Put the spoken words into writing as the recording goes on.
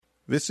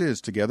This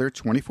is Together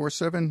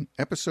 24/7,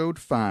 Episode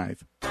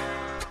 5.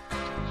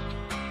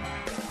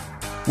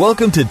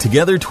 Welcome to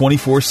Together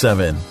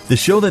 24/7, the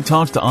show that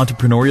talks to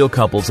entrepreneurial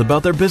couples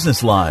about their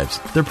business lives,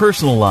 their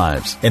personal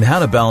lives, and how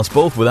to balance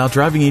both without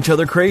driving each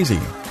other crazy.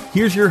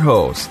 Here's your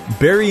hosts,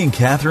 Barry and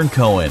Catherine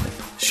Cohen,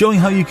 showing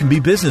how you can be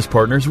business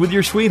partners with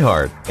your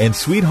sweetheart and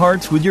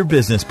sweethearts with your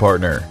business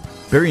partner.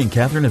 Barry and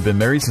Catherine have been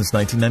married since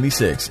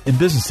 1996, in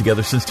business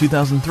together since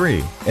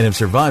 2003, and have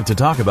survived to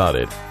talk about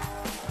it.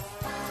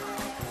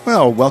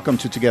 Well, welcome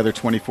to Together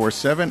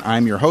 24/7.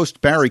 I'm your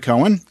host, Barry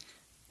Cohen.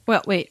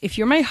 Well, wait, if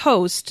you're my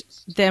host,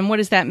 then what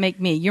does that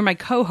make me? You're my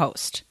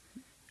co-host.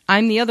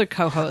 I'm the other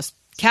co-host,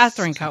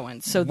 Catherine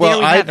Cohen. So there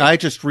we have it. I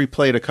just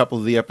replayed a couple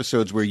of the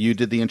episodes where you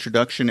did the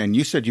introduction, and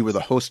you said you were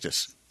the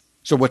hostess.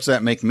 So what's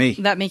that make me?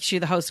 That makes you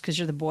the host because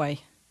you're the boy.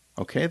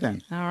 Okay,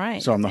 then. All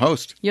right. So I'm the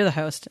host. You're the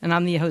host, and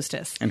I'm the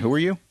hostess. And who are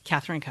you?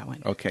 Catherine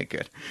Cohen. Okay,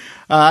 good.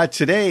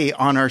 Today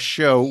on our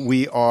show,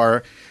 we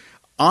are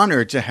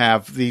honored to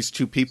have these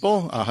two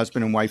people, a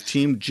husband and wife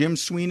team, Jim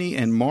Sweeney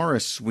and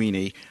Maura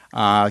Sweeney.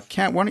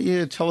 Kat, why don't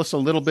you tell us a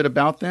little bit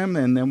about them,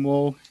 and then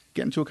we'll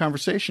get into a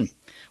conversation.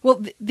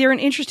 Well, they're an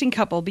interesting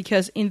couple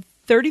because in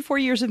 34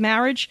 years of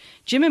marriage,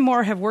 Jim and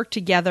Maura have worked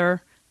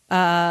together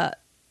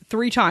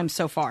 3 times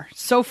so far.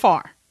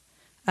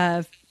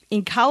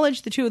 In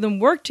college, the two of them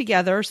worked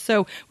together.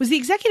 So was the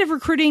executive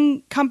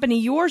recruiting company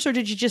yours, or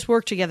did you just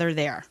work together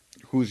there?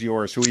 Who's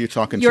yours? Who are you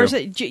talking yours,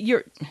 to?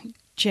 You're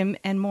Jim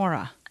and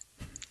Maura.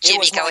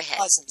 Jimmy, go ahead.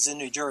 Cousins in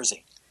New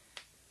Jersey.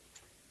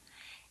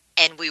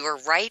 And we were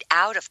right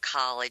out of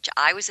college.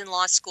 I was in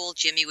law school.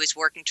 Jimmy was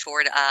working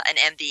toward an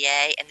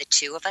MBA, and the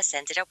two of us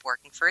ended up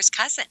working for his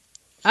cousin.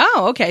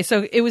 Oh, okay.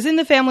 So it was in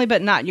the family,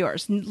 but not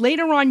yours.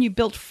 Later on, you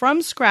built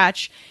from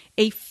scratch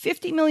a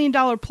 $50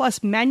 million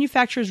plus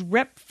manufacturer's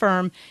rep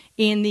firm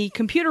in the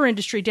computer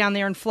industry down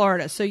there in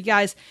Florida. So you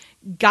guys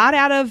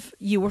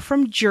you were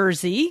from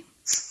Jersey.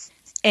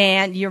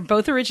 And you're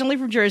both originally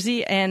from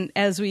Jersey, and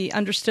as we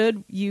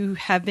understood, you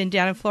have been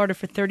down in Florida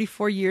for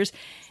 34 years.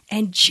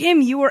 And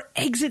Jim, you were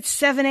exit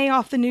 7A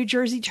off the New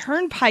Jersey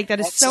Turnpike. That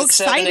is exit so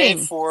exciting.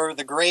 7A for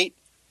the great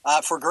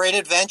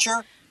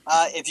adventure.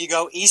 If you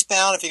go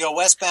eastbound, if you go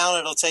westbound,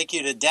 it'll take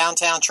you to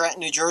downtown Trenton,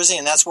 New Jersey,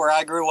 and that's where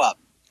I grew up.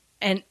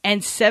 And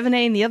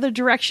 7A in the other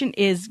direction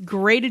is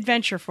great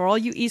adventure for all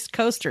you East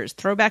Coasters.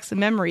 Throwbacks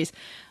and memories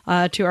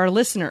to our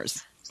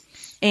listeners.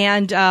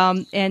 And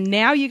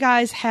now you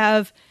guys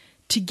have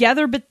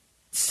together but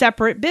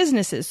separate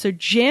businesses. So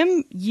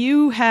Jim,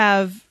 you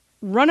have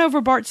run over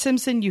Bart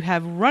Simpson, you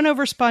have run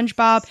over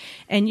SpongeBob,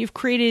 and you've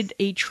created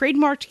a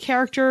trademarked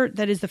character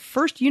that is the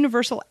first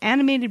universal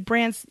animated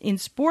brand in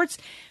sports,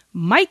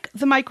 Mike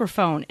the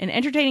Microphone, an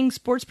entertaining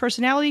sports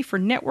personality for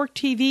network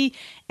TV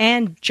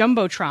and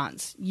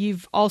Jumbotrons.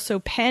 You've also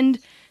penned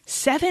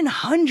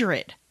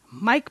 700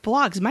 Mike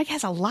blogs. Mike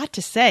has a lot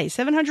to say.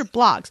 700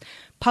 blogs,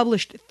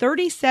 published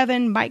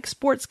 37 Mike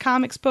Sports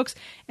Comics books,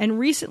 and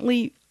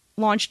recently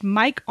launched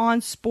Mike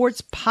on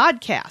Sports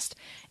podcast.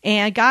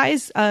 And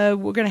guys, we're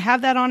going to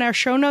have that on our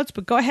show notes,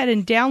 but go ahead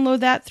and download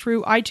that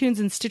through iTunes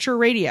and Stitcher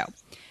Radio.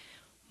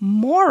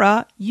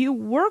 Maura, you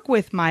work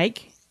with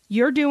Mike.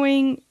 You're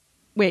doing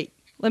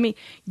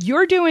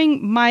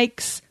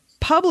Mike's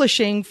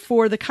publishing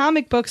for the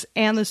comic books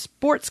and the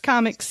sports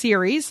comic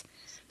series.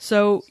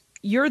 So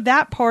you're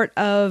that part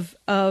of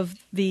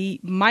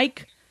the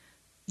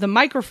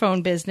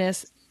microphone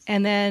business.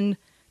 And then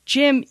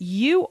Jim,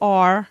 you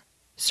are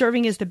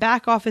serving as the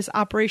back office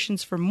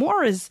operations for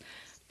Maura's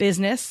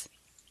business,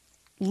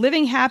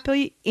 living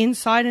happy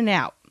inside and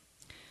out.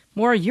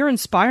 Maura, you're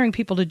inspiring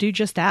people to do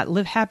just that,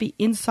 live happy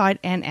inside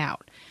and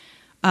out.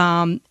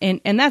 And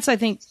that's, I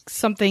think,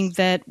 something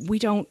that we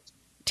don't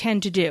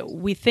tend to do.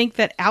 We think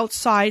that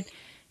outside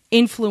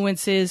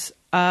influences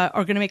are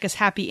going to make us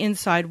happy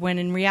inside, when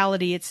in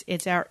reality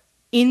it's our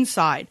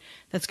inside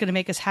that's going to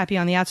make us happy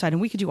on the outside.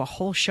 And we could do a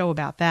whole show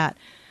about that.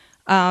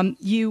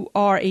 You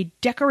are a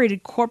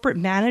decorated corporate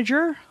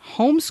manager,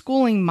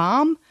 homeschooling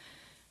mom.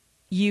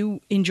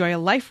 You enjoy a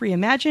life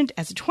reimagined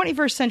as a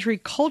 21st century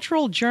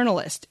cultural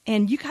journalist.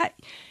 And you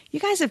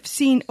guys have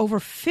seen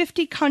over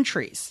 50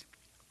 countries.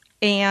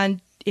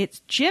 And it's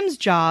Jim's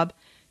job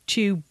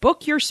to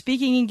book your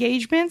speaking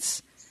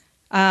engagements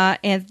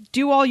and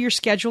do all your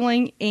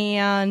scheduling.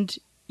 And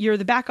you're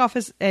the back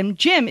office. And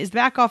Jim is the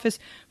back office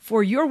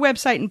for your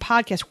website and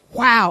podcast.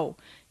 Wow.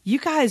 You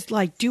guys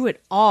do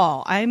it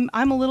all. I'm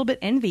a little bit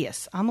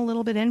envious.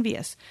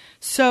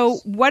 So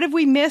what have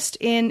we missed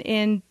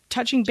in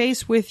touching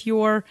base with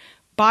your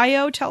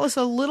bio? Tell us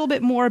a little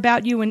bit more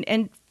about you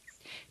and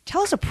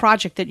tell us a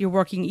project that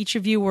each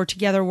of you are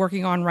together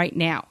working on right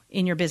now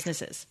in your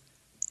businesses.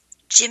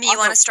 Jimmy, you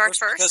want to start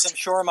first? Because I'm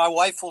sure my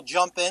wife will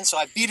jump in, so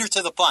I beat her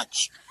to the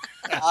punch.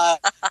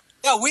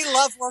 We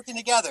love working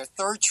together.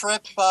 Third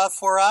trip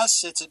for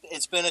us.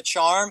 It's been a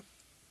charm.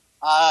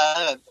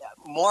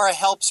 Maura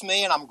helps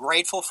me, and I'm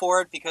grateful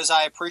for it because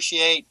I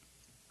appreciate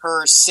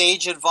her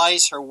sage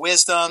advice, her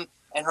wisdom,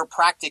 and her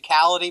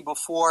practicality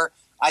before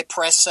I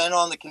press send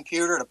on the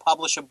computer to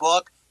publish a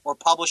book or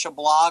publish a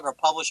blog or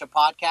publish a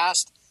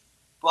podcast.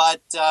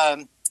 but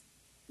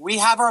we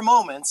have our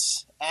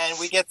moments, and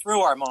we get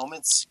through our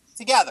moments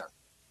together.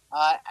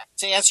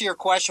 To answer your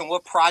question,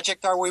 what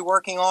project are we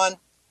working on?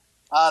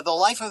 The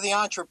life of the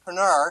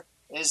entrepreneur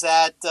is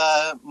that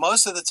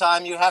most of the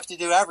time you have to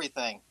do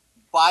everything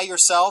by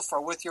yourself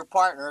or with your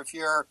partner if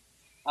you're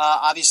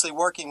obviously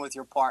working with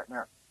your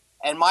partner.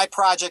 And my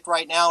project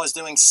right now is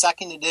doing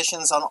second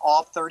editions on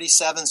all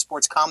 37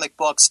 sports comic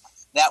books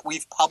that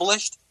we've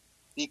published,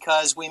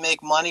 because we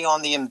make money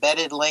on the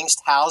embedded links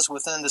housed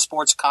within the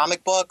sports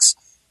comic books.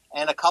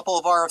 And a couple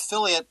of our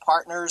affiliate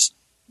partners,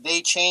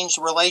 they changed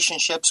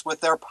relationships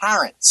with their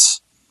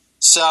parents.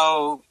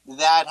 So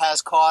that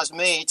has caused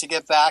me to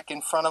get back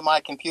in front of my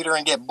computer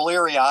and get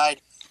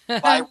bleary-eyed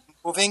by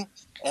removing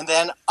and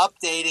then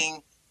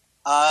updating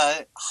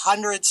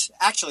hundreds,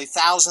 actually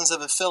thousands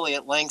of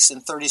affiliate links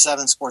in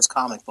 37 sports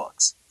comic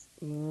books.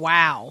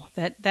 Wow.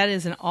 That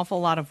is an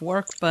awful lot of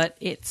work, but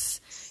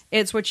it's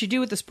what you do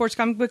with the sports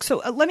comic books. So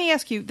let me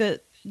ask you,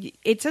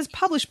 it says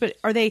published, but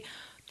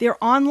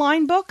they're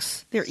online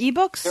books? They're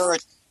ebooks? There are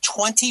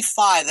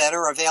 25 that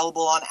are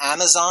available on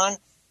Amazon.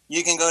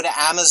 You can go to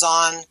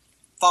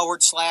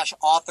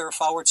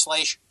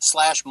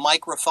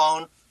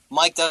Amazon/author/microphone.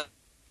 Mike does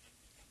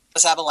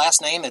have a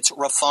last name. It's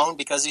Raphone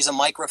because he's a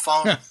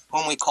microphone,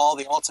 whom we call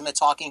the ultimate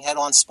talking head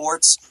on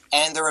sports.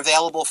 And they're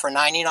available for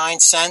 99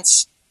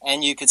 cents,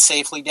 and you could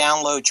safely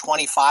download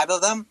 25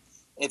 of them.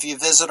 If you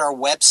visit our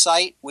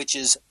website, which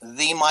is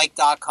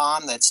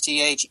themike.com, that's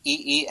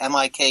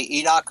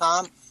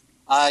TheeMike.com,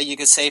 you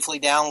could safely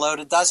download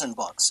a dozen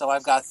books. So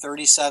I've got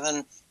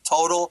 37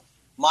 total.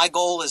 My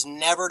goal is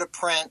never to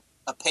print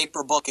a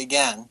paper book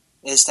again,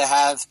 is to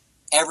have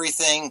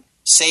everything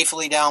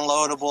safely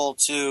downloadable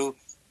to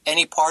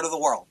any part of the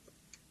world.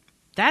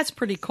 That's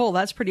pretty cool.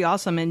 That's pretty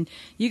awesome. And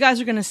you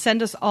guys are going to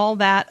send us all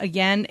that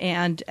again.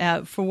 And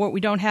for what we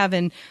don't have,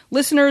 and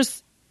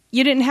listeners,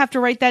 you didn't have to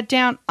write that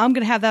down. I'm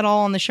going to have that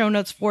all on the show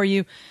notes for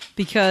you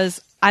because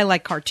I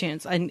like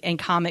cartoons and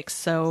comics.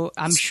 So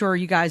I'm sure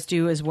you guys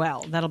do as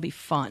well. That'll be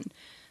fun.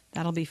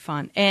 That'll be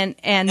fun. And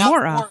now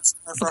Maura,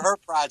 for her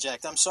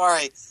project, I'm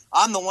sorry,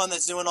 I'm the one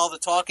that's doing all the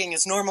talking.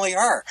 It's normally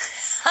her.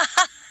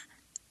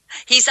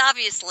 He's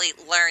obviously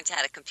learned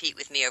how to compete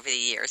with me over the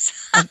years.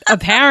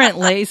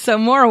 apparently. So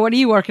Maura, what are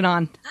you working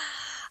on?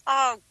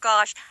 Oh,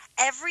 gosh.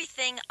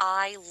 Everything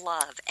I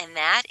love, and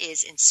that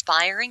is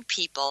inspiring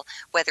people,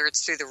 whether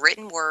it's through the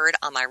written word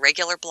on my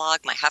regular blog,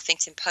 my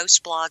Huffington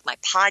Post blog, my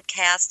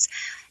podcasts,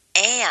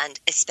 and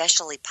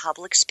especially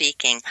public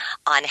speaking,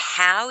 on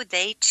how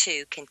they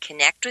too can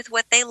connect with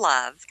what they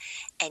love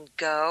and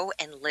go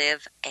and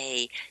live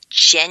a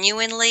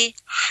genuinely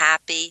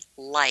happy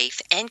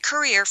life and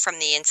career from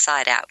the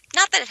inside out.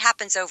 Not that it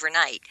happens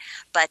overnight,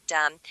 but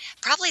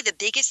probably the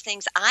biggest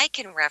things I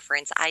can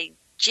reference,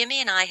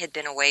 Jimmy and I had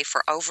been away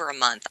for over a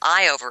month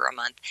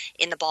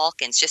in the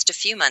Balkans just a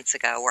few months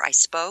ago, where I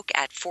spoke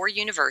at 4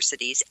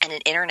 universities and an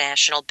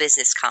international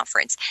business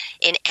conference.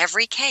 In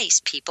every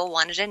case, people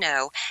wanted to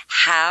know,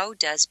 how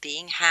does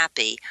being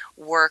happy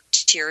work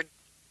to your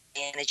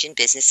advantage in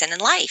business and in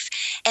life?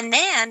 And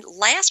then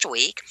last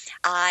week,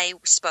 I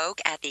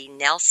spoke at the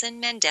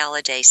Nelson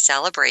Mandela Day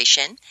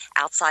celebration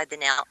outside the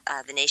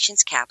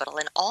nation's capital,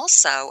 and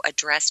also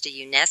addressed a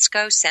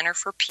UNESCO Center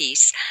for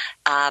Peace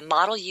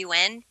Model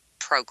UN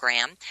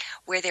program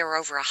where there were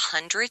over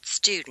 100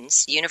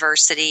 students,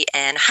 university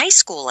and high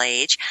school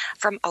age,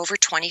 from over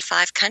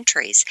 25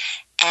 countries.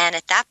 And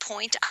at that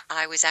point,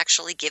 I was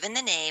actually given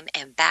the name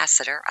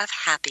Ambassador of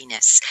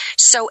Happiness.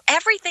 So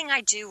everything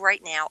I do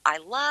right now, I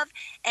love.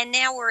 And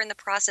now we're in the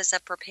process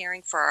of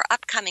preparing for our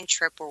upcoming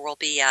trip, where we'll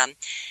be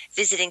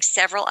visiting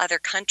several other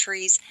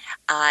countries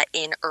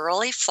in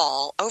early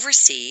fall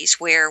overseas,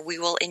 where we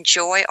will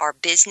enjoy our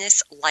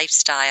business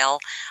lifestyle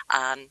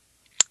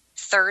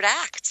third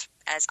act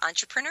as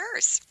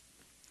entrepreneurs.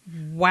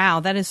 Wow,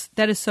 that is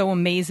so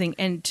amazing.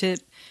 And to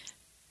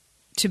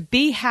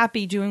be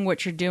happy doing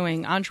what you're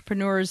doing,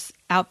 entrepreneurs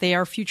out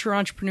there, future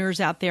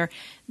entrepreneurs out there,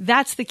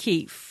 that's the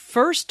key.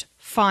 First,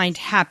 find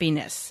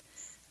happiness.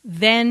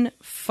 Then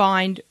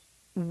find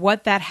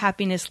what that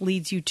happiness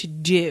leads you to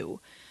do,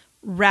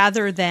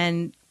 rather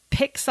than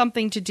pick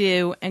something to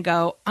do and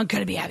go, I'm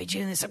going to be happy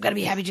doing this, I'm going to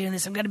be happy doing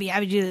this, I'm going to be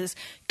happy doing this,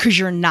 because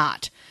you're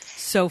not.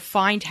 So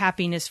find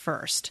happiness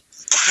first.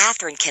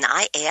 Catherine, can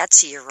I add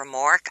to your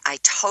remark? I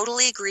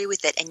totally agree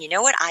with it. And you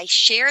know what? I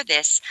share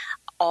this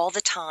all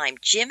the time.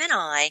 Jim and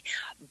I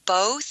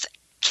both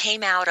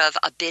came out of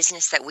a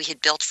business that we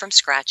had built from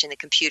scratch in the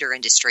computer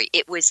industry.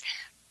 It was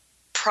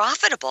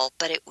profitable,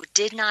 but it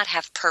did not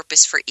have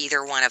purpose for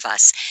either one of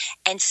us.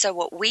 And so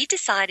what we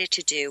decided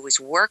to do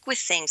was work with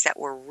things that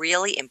were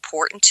really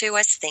important to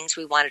us, things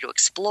we wanted to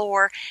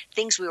explore,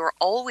 things we were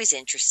always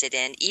interested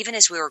in, even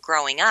as we were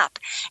growing up.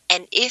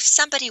 And if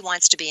somebody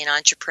wants to be an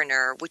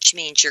entrepreneur, which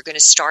means you're going to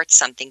start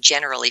something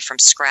generally from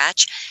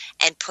scratch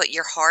and put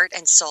your heart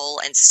and soul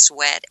and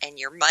sweat and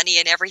your money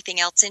and everything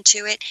else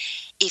into it,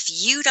 if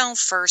you don't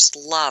first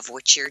love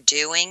what you're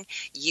doing,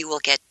 you will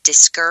get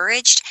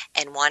discouraged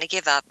and want to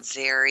give up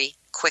very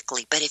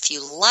quickly. But if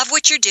you love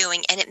what you're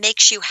doing and it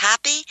makes you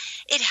happy,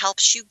 it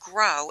helps you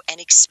grow and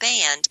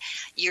expand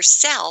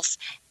yourself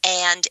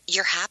and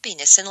your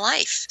happiness in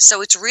life.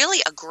 So it's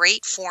really a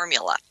great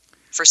formula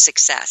for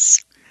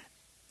success.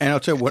 And I'll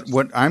tell you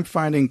what I'm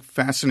finding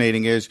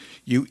fascinating is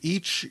you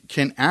each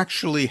can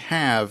actually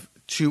have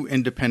two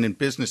independent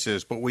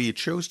businesses, but what you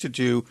chose to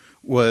do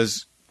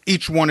was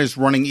each one is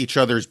running each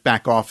other's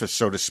back office,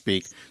 so to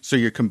speak. So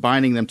you're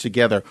combining them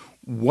together.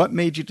 What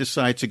made you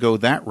decide to go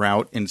that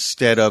route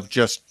instead of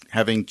just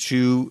having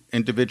two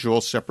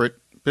individual separate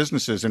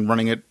businesses and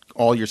running it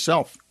all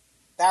yourself?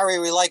 Barry,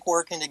 we like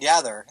working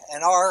together.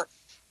 And our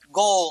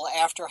goal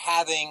after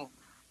having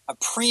a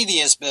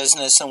previous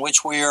business in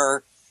which we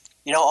are,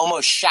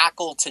 almost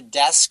shackled to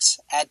desks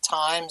at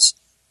times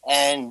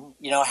and,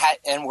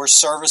 and we're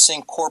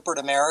servicing corporate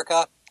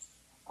America,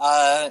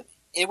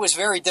 it was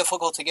very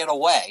difficult to get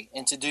away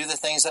and to do the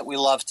things that we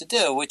love to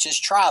do, which is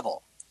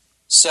travel.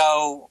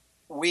 So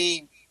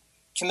we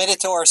committed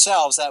to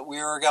ourselves that we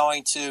were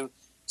going to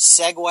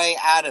segue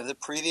out of the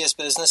previous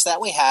business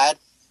that we had,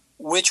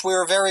 which we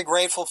were very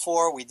grateful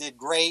for. We did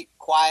great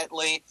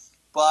quietly,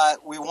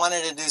 but we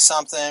wanted to do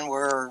something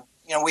where,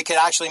 we could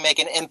actually make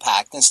an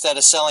impact instead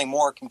of selling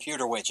more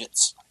computer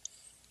widgets.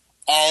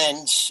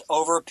 And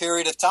over a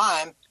period of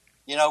time,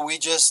 we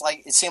just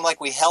it seemed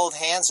like we held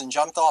hands and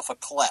jumped off a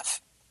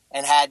cliff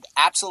and had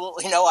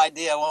absolutely no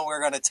idea when we were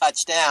going to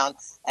touch down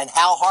and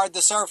how hard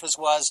the surface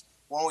was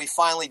when we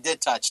finally did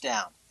touch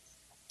down.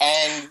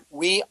 And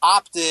we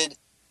opted,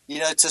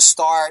 to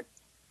start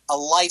a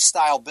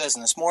lifestyle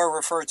business. Maura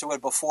referred to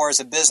it before as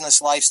a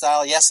business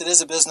lifestyle. Yes, it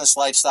is a business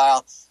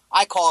lifestyle.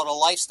 I call it a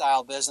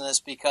lifestyle business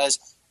because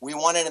we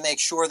wanted to make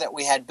sure that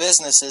we had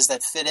businesses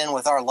that fit in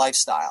with our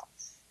lifestyle.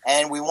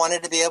 And we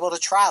wanted to be able to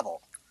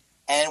travel.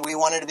 And we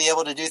wanted to be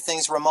able to do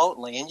things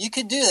remotely. And you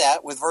could do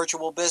that with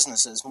virtual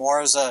businesses.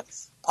 Maura's a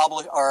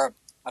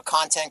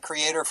content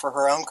creator for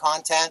her own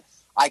content.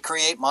 I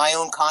create my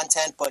own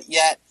content, but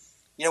yet,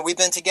 we've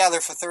been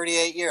together for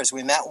 38 years.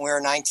 We met when we were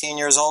 19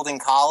 years old in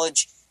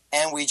college,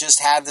 and we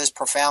just have this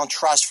profound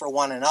trust for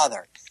one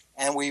another.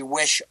 And we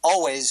wish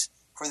always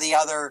for the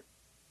other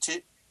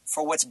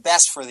for what's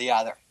best for the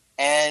other.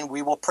 And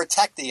we will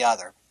protect the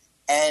other.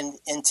 And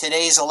in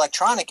today's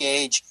electronic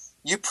age,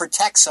 you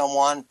protect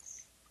someone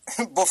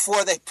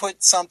before they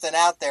put something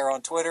out there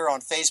on Twitter,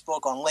 on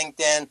Facebook, on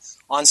LinkedIn,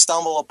 on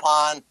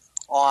StumbleUpon,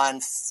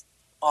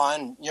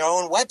 on your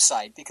own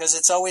website, because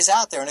it's always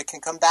out there and it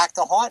can come back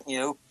to haunt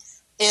you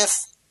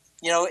if,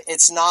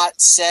 it's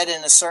not said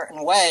in a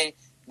certain way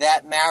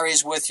that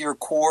marries with your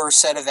core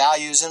set of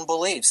values and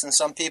beliefs. And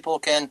some people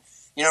can,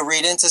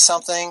 read into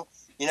something,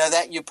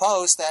 that you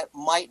post that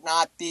might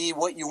not be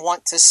what you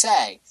want to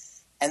say.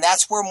 And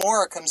that's where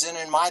Maura comes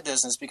in my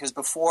business, because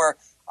before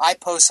I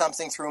post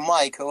something through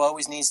Mike, who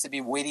always needs to be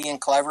witty and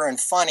clever and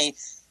funny,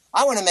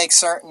 I want to make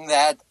certain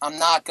that I'm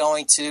not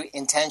going to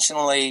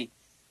intentionally,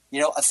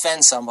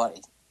 offend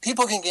somebody.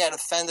 People can get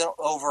offended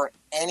over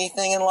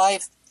anything in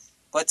life,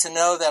 but to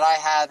know that I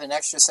have an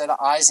extra set of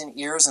eyes and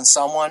ears and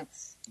someone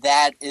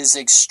that is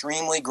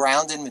extremely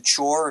grounded,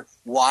 mature,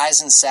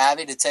 wise, and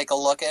savvy to take a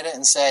look at it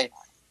and say,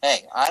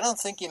 hey, I don't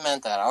think you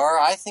meant that, or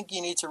I think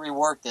you need to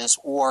rework this,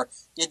 or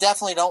you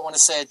definitely don't want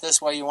to say it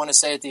this way, you want to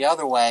say it the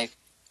other way.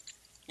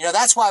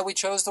 That's why we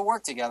chose to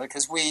work together,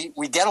 because we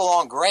get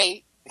along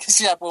great,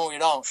 except when we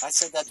don't. I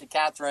said that to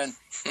Catherine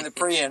in the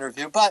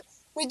pre-interview, but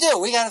we do.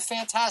 We got a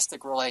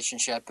fantastic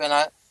relationship, and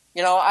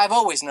I've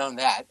always known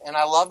that. And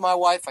I love my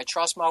wife, I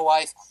trust my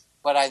wife,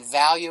 but I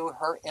value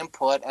her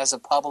input as a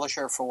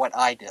publisher for what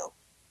I do.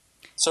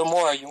 So,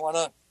 Maura, you want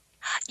to?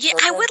 Yeah,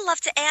 I would love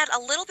to add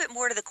a little bit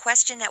more to the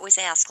question that was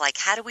asked, like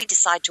how do we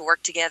decide to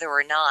work together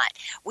or not?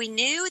 We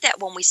knew that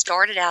when we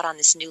started out on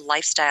this new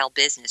lifestyle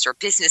business or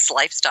business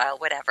lifestyle,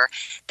 whatever,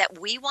 that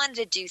we wanted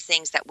to do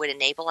things that would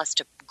enable us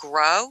to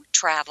grow,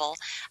 travel,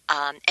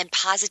 and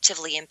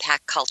positively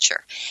impact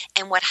culture.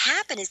 And what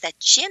happened is that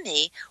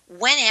Jimmy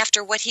went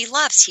after what he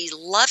loves. He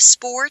loves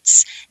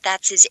sports.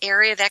 That's his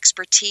area of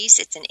expertise.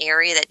 It's an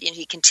area that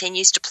he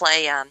continues to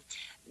play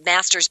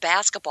Masters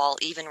basketball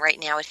even right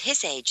now at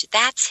his age.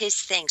 That's his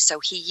thing. So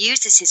he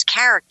uses his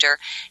character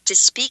to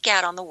speak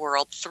out on the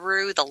world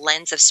through the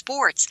lens of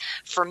sports.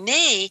 For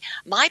me,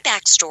 my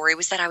backstory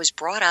was that I was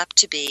brought up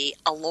to be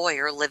a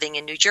lawyer living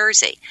in New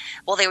Jersey.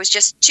 Well, there was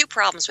just two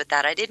problems with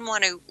that. I didn't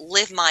want to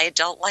live my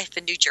adult life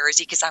in New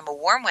Jersey because I'm a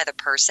warm weather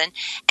person,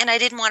 and I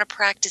didn't want to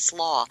practice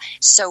law.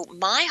 So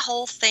my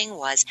whole thing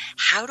was,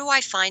 how do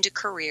I find a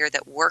career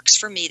that works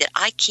for me, that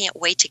I can't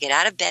wait to get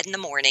out of bed in the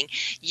morning,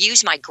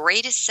 use my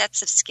greatest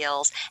sets of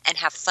skills, and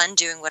have fun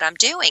doing what I'm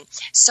doing.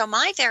 So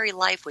my very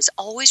life was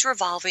always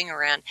revolving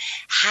around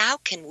how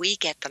can we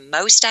get the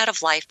most out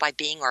of life by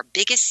being our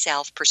biggest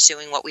self,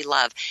 pursuing what we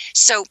love.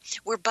 So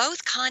we're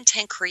both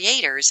content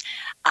creators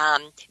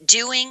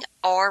doing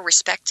our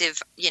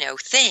respective,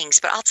 things.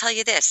 But I'll tell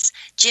you this,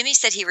 Jimmy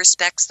said he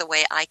respects the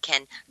way I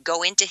can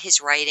go into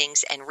his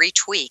writings and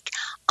retweak.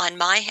 On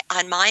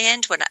my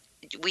end, when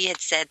we had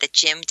said that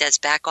Jim does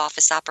back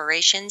office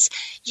operations,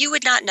 you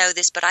would not know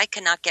this, but I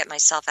cannot get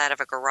myself out of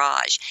a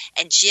garage.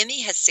 And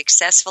Jimmy has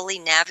successfully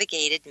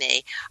navigated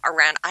me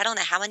around, I don't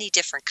know how many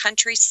different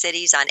countries,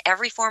 cities, on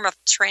every form of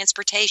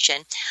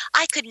transportation.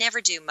 I could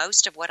never do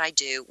most of what I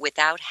do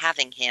without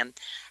having him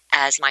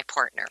as my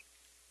partner.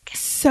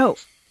 So,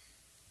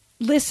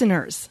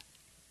 listeners,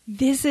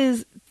 this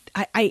is,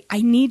 I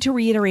need to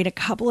reiterate a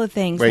couple of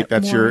things. Wait,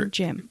 that's your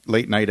Jim.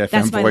 late night FM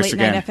That's my voice late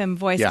again. night FM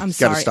voice. Yeah, I'm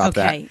sorry. stop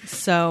okay, that.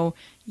 so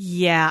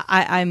yeah,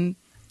 I'm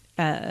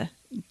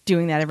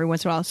doing that every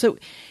once in a while. So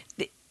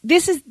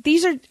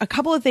these are a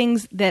couple of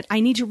things that I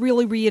need to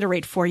really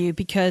reiterate for you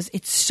because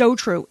it's so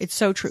true. It's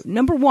so true.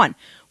 Number one,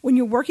 when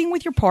you're working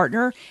with your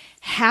partner,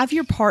 have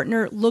your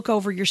partner look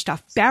over your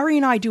stuff. Barry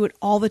and I do it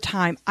all the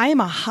time. I am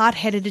a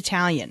hot-headed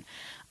Italian.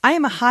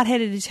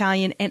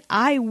 And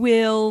I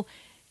will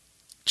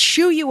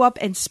chew you up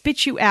and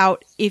spit you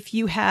out if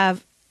you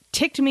have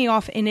ticked me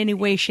off in any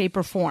way, shape,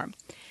 or form.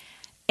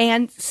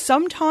 And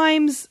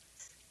sometimes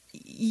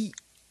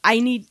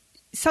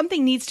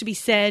something needs to be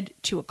said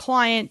to a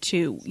client,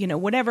 to,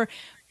 whatever,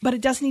 but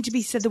it doesn't need to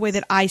be said the way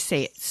that I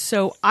say it.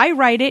 So I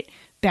write it,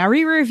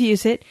 Barry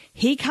reviews it,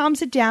 he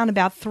calms it down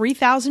about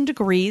 3,000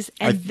 degrees,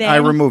 and then I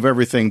remove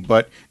everything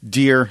but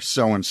dear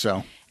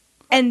so-and-so.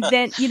 And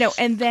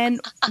then,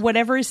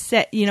 whatever is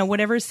said,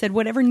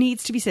 whatever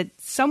needs to be said,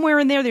 somewhere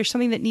in there's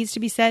something that needs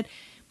to be said,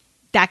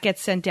 that gets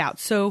sent out.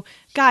 So,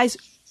 guys,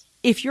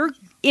 if you're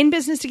in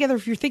business together,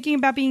 if you're thinking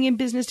about being in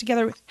business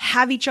together,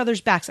 have each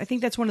other's backs. I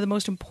think that's one of the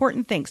most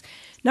important things.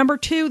 Number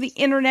two, the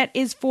internet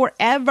is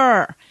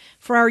forever.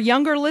 For our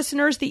younger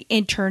listeners, the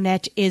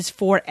internet is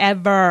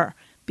forever.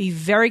 Be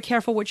very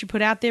careful what you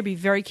put out there. Be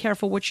very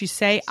careful what you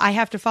say. I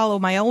have to follow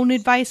my own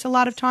advice a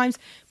lot of times,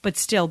 but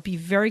still be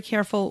very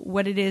careful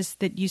what it is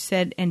that you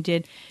said and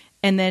did.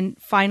 And then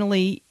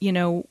finally,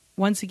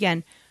 once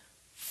again,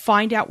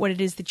 find out what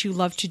it is that you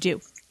love to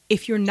do.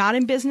 If you're not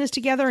in business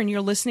together and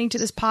you're listening to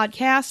this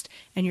podcast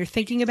and you're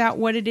thinking about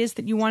what it is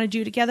that you want to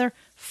do together,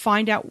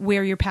 find out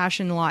where your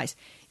passion lies.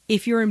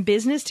 If you're in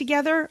business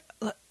together,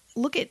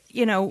 look at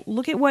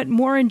what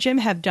Maura and Jim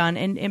have done,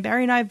 and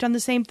Barry and I have done the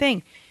same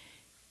thing.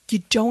 You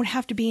don't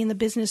have to be in the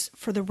business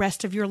for the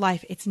rest of your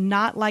life. It's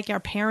not like our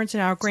parents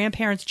and our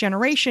grandparents'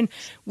 generation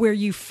where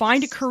you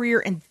find a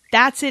career and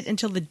that's it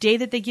until the day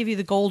that they give you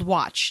the gold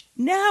watch.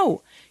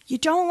 No, you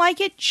don't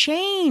like it?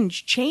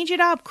 Change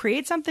it up,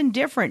 create something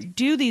different,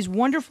 do these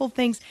wonderful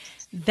things.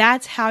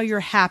 That's how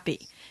you're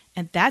happy.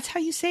 And that's how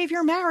you save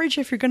your marriage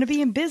if you're going to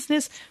be in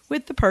business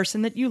with the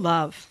person that you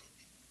love.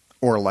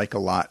 Or like a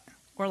lot.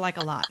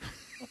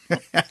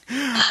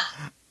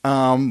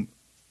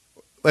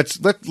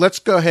 Let's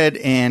go ahead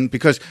and,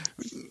 because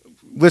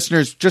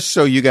listeners, just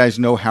so you guys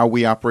know how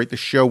we operate the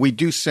show, we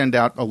do send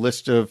out a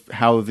list of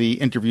how the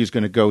interview is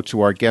going to go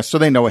to our guests, so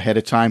they know ahead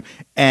of time,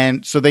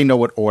 and so they know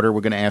what order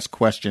we're going to ask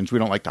questions. We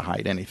don't like to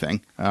hide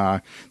anything.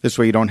 This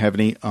way, you don't have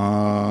any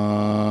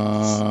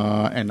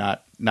and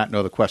not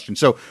know the question.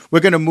 So we're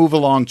going to move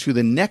along to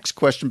the next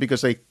question because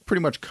they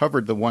pretty much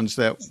covered the ones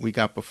that we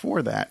got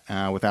before that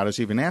without us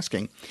even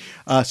asking.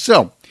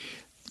 So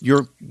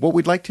what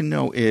we'd like to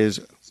know is,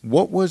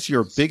 what was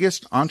your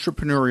biggest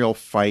entrepreneurial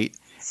fight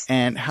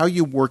and how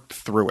you worked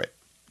through it?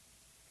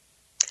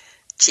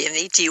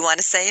 Jimmy, do you want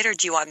to say it or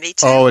do you want me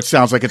to? Oh, it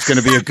sounds like it's going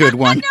to be a good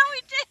one. No,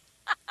 it did.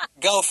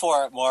 Go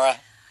for it, Maura.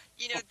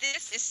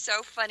 This is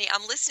so funny.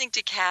 I'm listening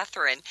to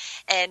Catherine,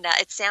 and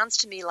it sounds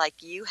to me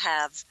like you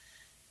have,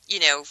 you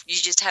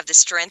just have the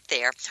strength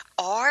there.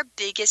 Our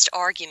biggest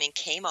argument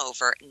came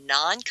over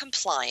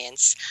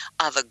non-compliance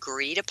of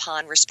agreed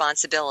upon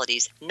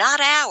responsibilities, not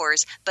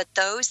ours, but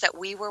those that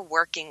we were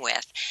working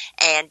with.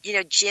 And,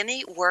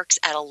 Jimmy works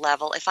at a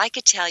level, if I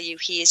could tell you,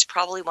 he is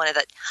probably one of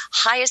the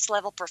highest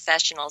level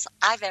professionals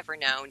I've ever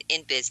known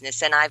in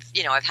business. And I've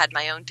had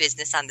my own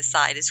business on the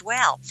side as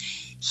well.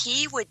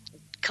 He would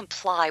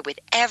comply with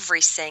every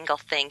single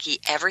thing he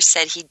ever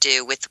said he'd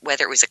do, with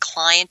whether it was a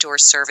client or a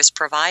service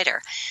provider.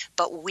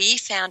 But we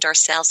found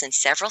ourselves in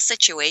several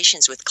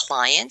situations with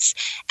clients,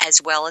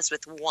 as well as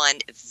with one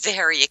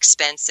very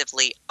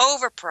expensively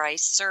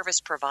overpriced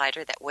service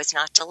provider that was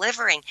not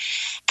delivering.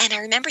 And I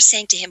remember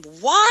saying to him,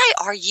 why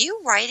are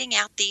you writing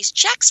out these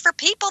checks for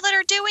people that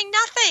are doing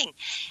nothing?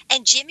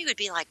 And Jimmy would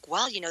be like,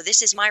 well,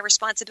 this is my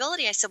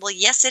responsibility. I said, well,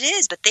 yes, it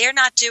is, but they're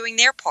not doing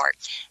their part.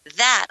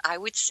 That, I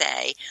would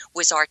say,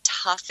 was our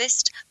toughest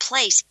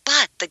place.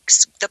 But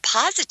the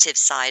positive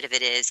side of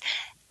it is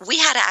we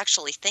had to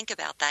actually think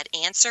about that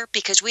answer,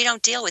 because we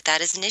don't deal with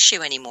that as an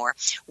issue anymore.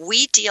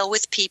 We deal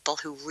with people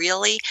who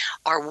really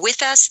are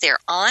with us. They're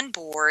on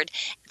board.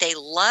 They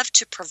love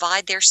to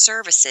provide their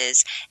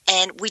services.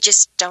 And we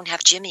just don't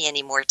have Jimmy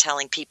anymore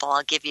telling people,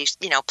 I'll give you,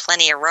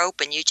 plenty of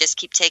rope and you just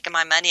keep taking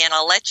my money and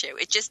I'll let you.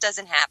 It just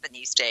doesn't happen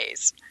these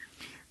days.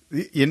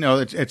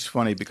 It's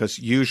funny because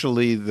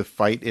usually the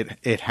fight,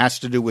 it has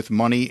to do with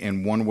money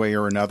in one way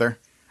or another.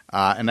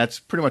 And that's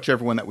pretty much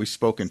everyone that we've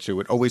spoken to.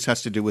 It always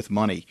has to do with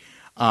money.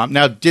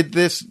 Now, did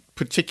this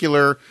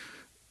particular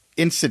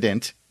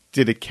incident,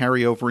 did it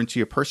carry over into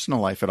your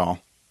personal life at all?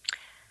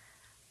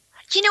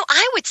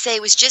 I would say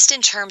it was just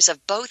in terms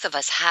of both of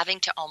us having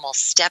to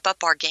almost step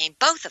up our game,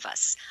 both of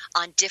us,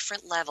 on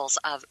different levels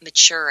of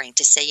maturing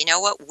to say, you know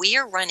what, we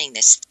are running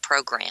this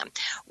program.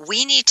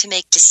 We need to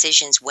make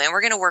decisions when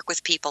we're going to work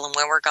with people and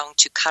when we're going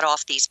to cut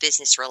off these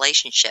business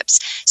relationships.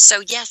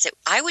 So yes,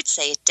 I would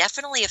say it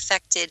definitely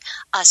affected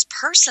us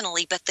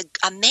personally, but the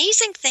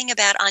amazing thing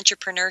about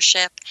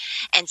entrepreneurship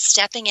and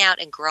stepping out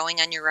and growing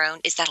on your own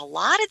is that a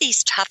lot of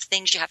these tough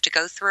things you have to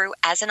go through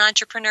as an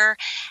entrepreneur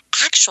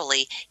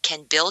actually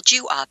can build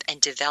you up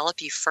and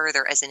develop you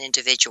further as an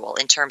individual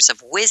in terms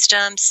of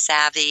wisdom,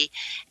 savvy,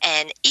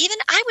 and even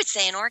I would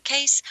say in our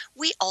case,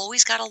 we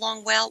always got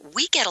along well.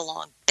 We get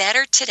along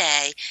better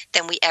today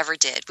than we ever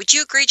did. Would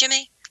you agree,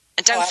 Jimmy?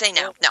 And don't say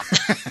no. No.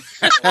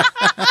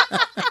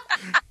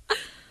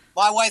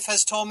 My wife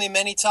has told me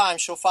many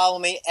times she'll follow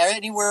me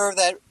anywhere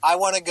that I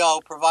want to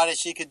go, provided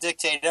she could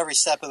dictate every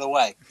step of the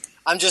way.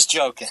 I'm just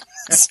joking.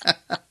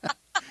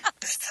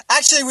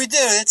 Actually, we do.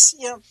 It's,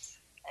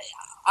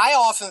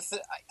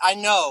 I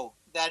know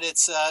that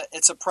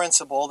it's a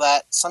principle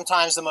that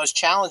sometimes the most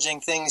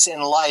challenging things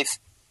in life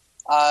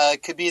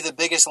could be the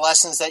biggest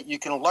lessons that you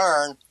can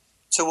learn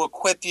to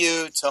equip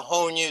you, to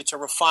hone you, to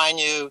refine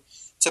you,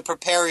 to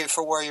prepare you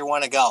for where you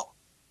want to go.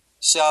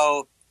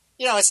 So,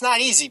 it's not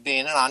easy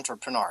being an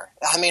entrepreneur.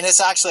 I mean, it's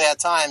actually at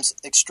times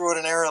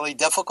extraordinarily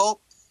difficult,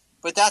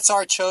 but that's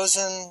our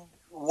chosen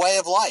way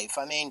of life.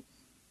 I mean,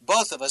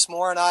 both of us,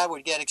 Maura and I,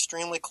 would get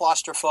extremely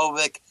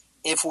claustrophobic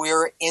if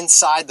we're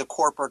inside the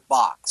corporate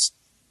box.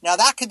 Now,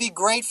 that could be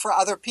great for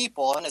other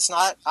people, and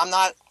I'm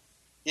not,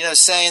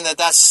 saying that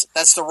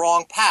that's the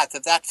wrong path.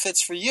 If that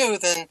fits for you,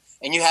 then,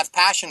 and you have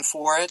passion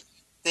for it,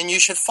 then you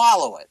should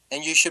follow it,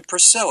 and you should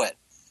pursue it.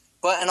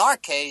 But in our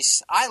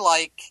case, I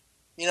like,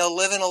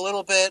 living a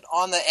little bit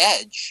on the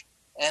edge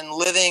and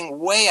living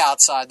way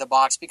outside the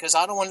box because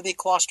I don't want to be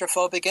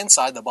claustrophobic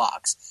inside the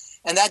box.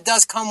 And that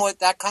does come with,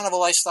 that kind of a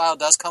lifestyle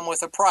does come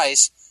with a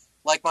price,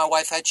 like my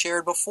wife had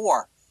shared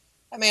before.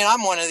 I mean,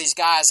 I'm one of these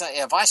guys,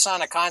 if I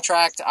sign a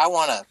contract, I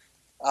want to,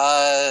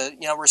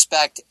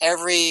 respect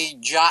every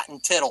jot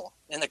and tittle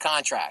in the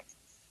contract.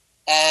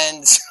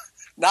 And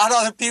not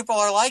other people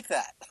are like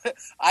that.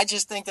 I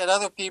just think that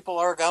other people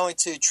are going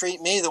to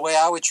treat me the way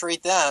I would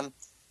treat them.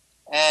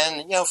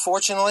 And,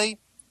 fortunately,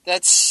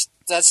 that's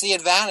the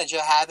advantage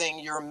of having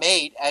your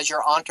mate as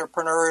your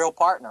entrepreneurial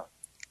partner,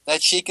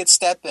 that she could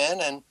step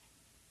in and,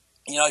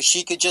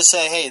 she could just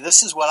say, hey,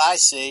 this is what I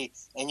see,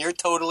 and you're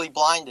totally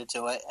blinded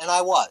to it. And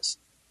I was.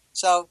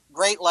 So,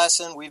 great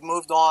lesson. We've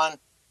moved on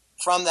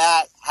from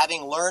that,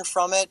 having learned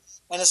from it,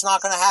 and it's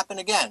not going to happen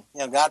again.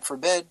 God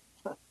forbid.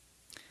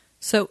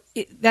 So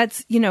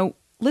that's,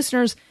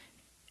 listeners,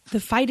 the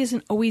fight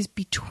isn't always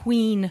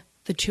between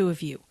the two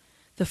of you.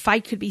 The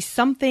fight could be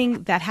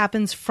something that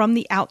happens from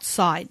the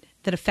outside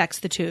that affects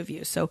the two of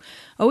you. So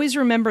always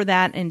remember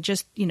that and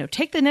just,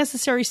 take the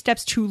necessary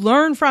steps to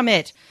learn from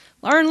it.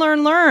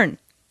 Learn.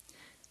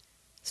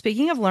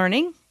 Speaking of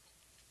learning,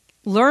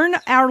 learn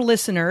our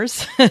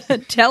listeners,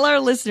 tell our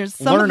listeners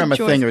some learn them a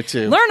thing or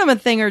two. Learn them a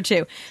thing or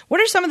two.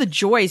 What are some of the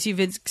joys you've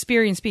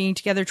experienced being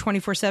together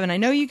 24/7? I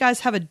know you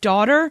guys have a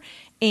daughter,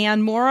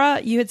 and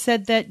Maura, you had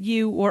said that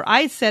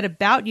I said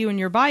about you in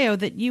your bio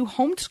that you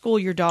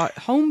homeschooled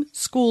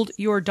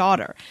your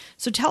daughter.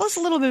 So tell us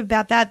a little bit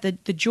about that,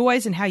 the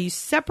joys and how you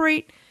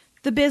separate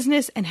the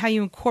business and how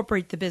you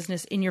incorporate the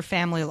business in your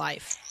family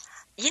life.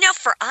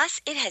 For us,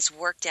 it has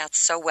worked out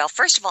so well.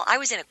 First of all, I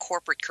was in a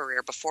corporate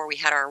career before we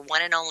had our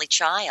one and only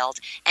child,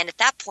 and at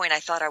that point I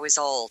thought I was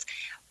old.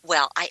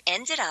 Well, I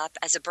ended up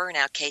as a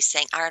burnout case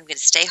saying, all right, I'm going to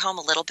stay home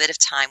a little bit of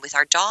time with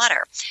our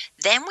daughter.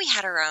 Then we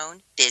had our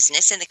own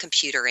business in the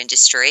computer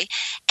industry,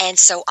 and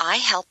so I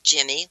helped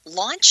Jimmy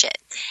launch it.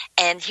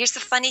 And here's the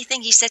funny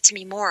thing. He said to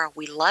me, Maura,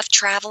 we love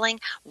traveling.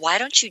 Why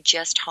don't you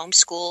just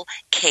homeschool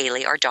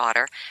Kaylee, our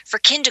daughter, for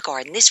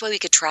kindergarten? This way we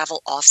could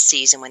travel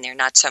off-season when there are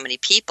not so many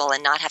people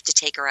and not have to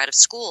take her out of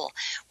school.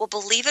 Well,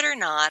 believe it or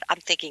not, I'm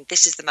thinking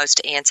this is the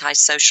most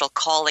antisocial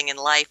calling in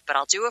life, but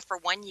I'll do it for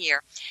 1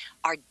 year.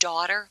 Our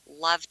daughter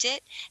loved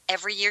it.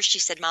 Every year she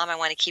said, Mom, I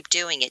want to keep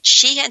doing it.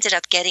 She ended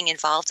up getting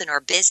involved in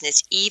our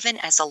business even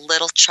as a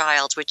little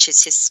child, which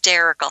is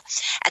hysterical.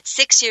 At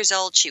 6 years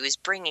old, she was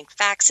bringing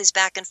faxes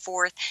back and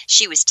forth.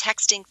 She was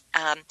texting,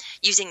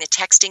 using the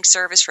texting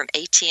service from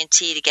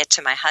AT&T to get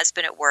to my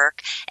husband at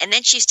work. And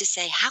then she used to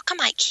say, how come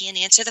I can't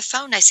answer the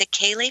phone? I said,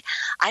 Kaylee,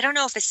 I don't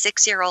know if a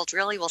 6-year-old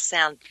really will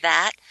sound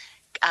that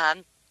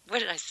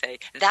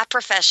that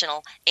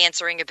professional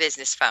answering a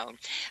business phone.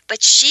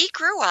 But she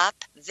grew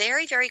up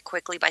very, very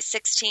quickly. By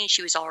 16,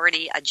 she was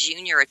already a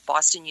junior at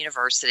Boston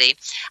University,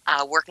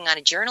 working on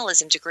a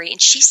journalism degree.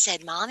 And she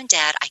said, Mom and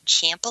Dad, I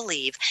can't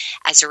believe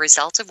as a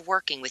result of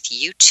working with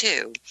you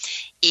two,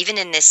 even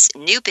in this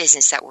new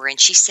business that we're in,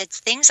 she said,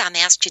 things I'm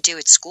asked to do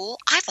at school,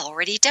 I've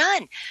already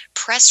done.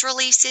 Press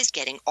releases,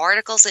 getting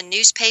articles in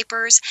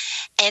newspapers.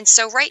 And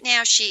so right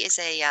now she is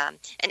an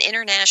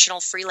international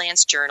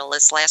freelance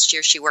journalist. Last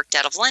year she worked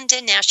out of London.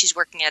 Now she's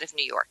working out of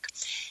New York.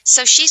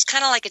 So she's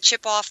kind of like a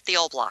chip off the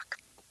old block.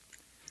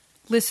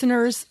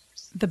 Listeners,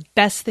 the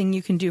best thing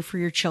you can do for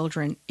your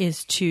children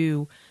is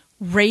to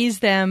raise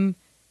them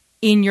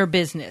in your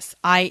business.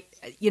 That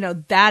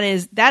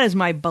is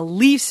my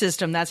belief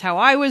system. That's how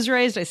I was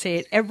raised. I say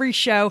it every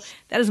show.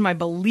 That is my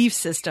belief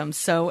system.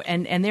 So,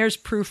 and there's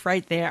proof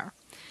right there.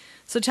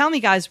 So tell me,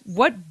 guys,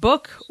 what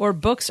book or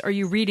books are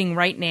you reading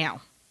right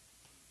now?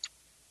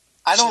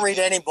 I don't read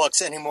any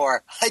books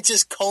anymore. I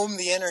just comb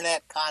the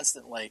internet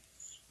constantly.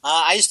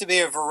 I used to be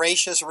a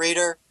voracious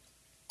reader,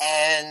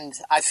 and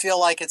I feel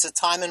like it's a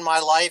time in my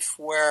life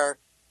where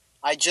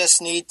I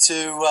just need to,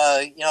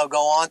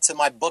 go on to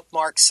my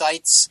bookmark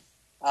sites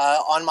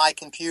on my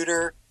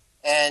computer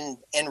and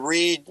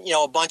read,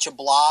 a bunch of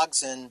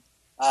blogs and,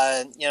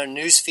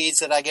 news feeds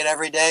that I get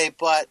every day.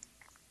 But,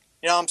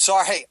 I'm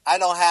sorry, I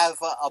don't have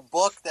a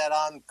book that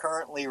I'm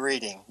currently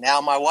reading.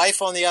 Now, my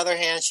wife, on the other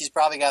hand, she's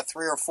probably got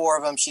 3 or 4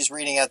 of them she's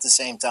reading at the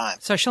same time.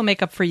 So she'll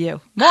make up for you.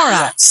 Maura.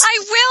 Yes. I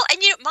will.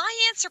 And, my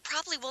answer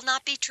probably will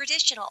not be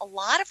traditional. A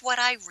lot of what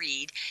I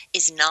read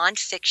is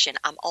nonfiction.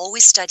 I'm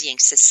always studying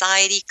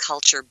society,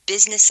 culture,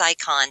 business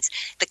icons,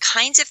 the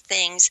kinds of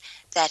things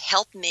that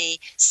help me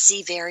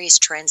see various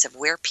trends of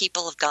where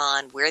people have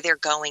gone, where they're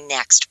going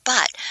next.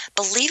 But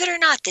believe it or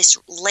not, this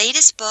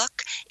latest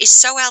book is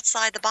so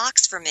outside the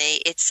box for me.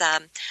 It's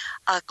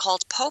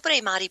called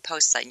Pobre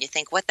Mariposa. And you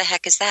think, what the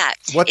heck is that?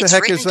 What the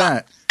heck is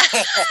that?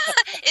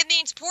 It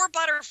means poor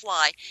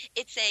butterfly.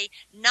 It's a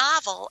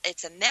novel.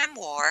 It's a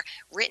memoir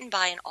written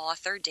by an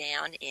author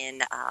down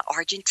in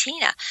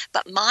Argentina.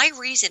 But my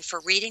reason for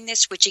reading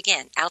this, which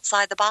again,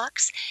 outside the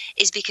box,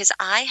 is because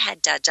I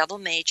had double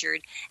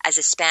majored as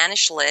a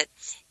Spanish lit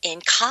in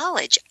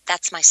college.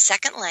 That's my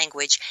second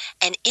language.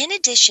 And in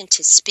addition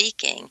to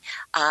speaking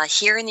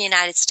here in the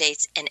United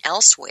States and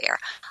elsewhere,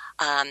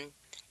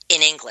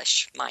 in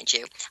English, mind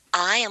you,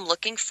 I am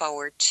looking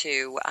forward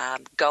to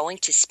going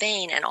to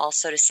Spain and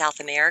also to South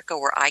America,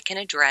 where I can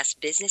address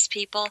business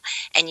people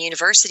and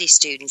university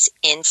students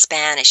in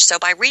Spanish. So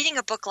by reading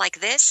a book like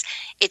this,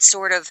 it's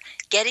sort of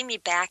getting me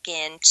back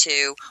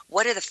into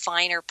what are the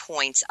finer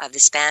points of the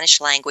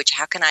Spanish language,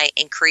 how can I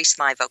increase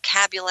my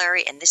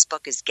vocabulary, and this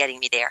book is getting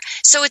me there.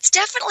 So it's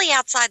definitely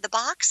outside the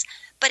box,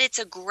 but it's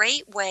a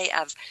great way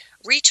of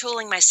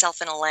retooling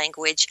myself in a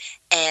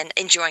language and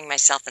enjoying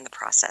myself in the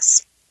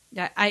process.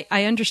 Yeah,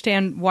 I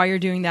understand why you're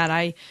doing that.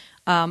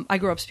 I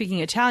grew up speaking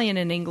Italian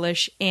and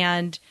English,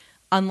 and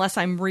unless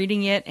I'm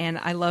reading it, and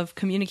I love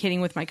communicating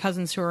with my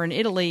cousins who are in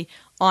Italy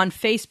on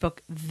Facebook,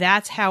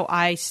 that's how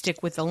I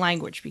stick with the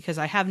language, because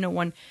I have no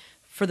one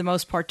for the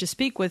most part to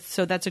speak with.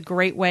 So that's a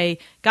great way.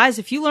 Guys,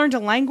 if you learned a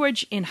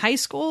language in high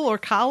school or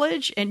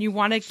college and you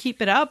want to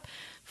keep it up,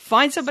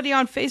 find somebody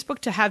on Facebook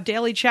to have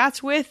daily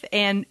chats with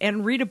and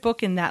read a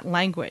book in that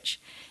language.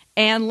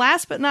 And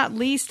last but not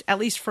least, at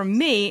least from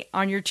me,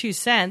 on your 2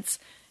 cents,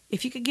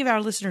 if you could give our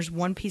listeners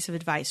one piece of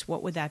advice,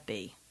 what would that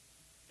be?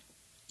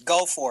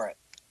 Go for it.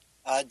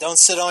 Don't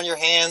sit on your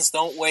hands.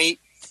 Don't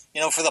wait,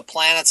 for the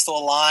planets to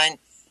align.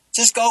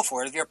 Just go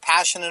for it. If you're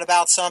passionate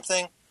about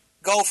something,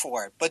 go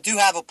for it. But do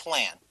have a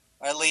plan,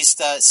 or at least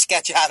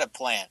sketch out a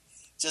plan.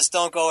 Just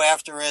don't go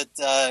after it,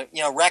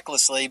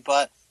 recklessly,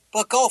 but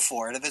go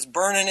for it. If it's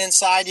burning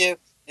inside you,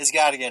 it's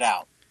got to get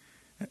out.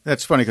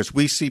 That's funny because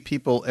we see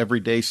people every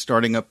day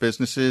starting up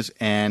businesses,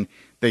 and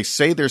they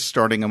say they're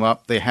starting them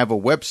up. They have a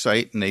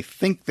website, and they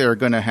think they're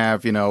going to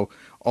have,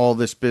 all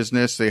this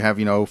business. They have,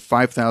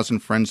 5,000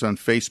 friends on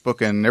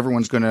Facebook, and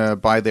everyone's going to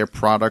buy their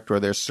product or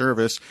their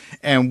service.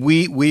 And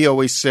we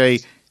always say,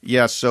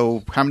 yeah,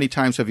 so how many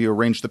times have you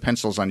arranged the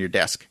pencils on your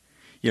desk?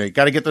 You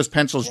got to get those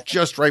pencils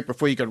just right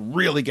before you can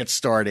really get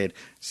started.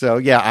 So,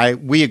 yeah,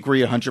 we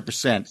agree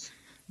 100%.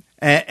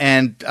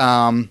 And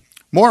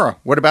Maura,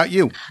 what about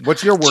you?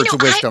 What's your words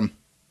of wisdom?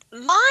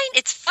 Mine,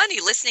 it's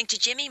funny listening to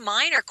Jimmy.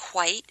 Mine are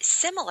quite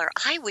similar.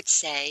 I would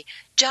say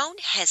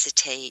don't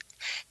hesitate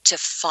to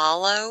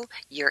follow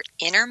your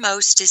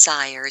innermost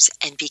desires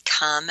and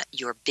become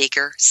your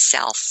bigger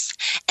self.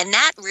 And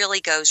that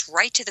really goes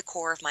right to the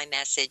core of my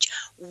message.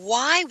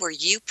 Why were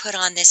you put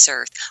on this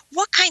earth?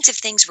 What kinds of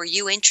things were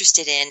you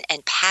interested in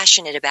and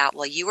passionate about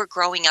while you were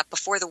growing up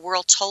before the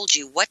world told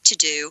you what to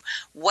do,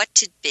 what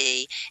to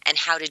be, and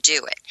how to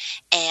do it?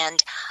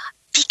 And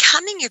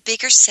becoming your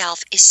bigger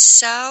self is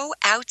so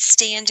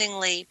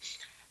outstandingly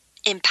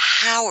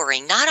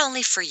empowering, not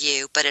only for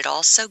you, but it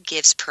also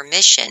gives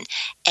permission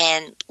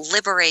and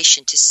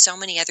liberation to so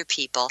many other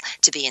people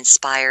to be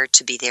inspired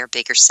to be their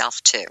bigger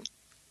self too.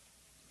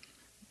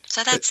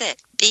 So that's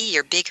it. Be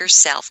your bigger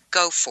self.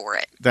 Go for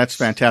it. That's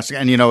fantastic.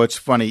 And it's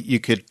funny.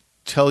 You could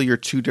tell your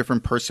 2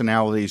 different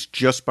personalities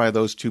just by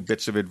those 2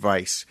 bits of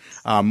advice.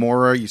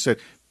 Maura, you said,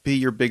 be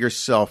your bigger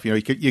self.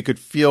 You could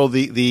feel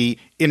the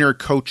inner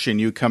coach in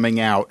you coming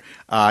out,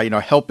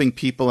 helping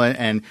people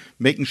and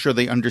making sure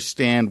they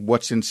understand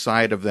what's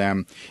inside of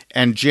them.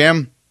 And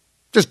Jim,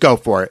 just go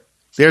for it.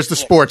 There's the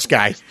sports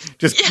guy.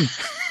 Just,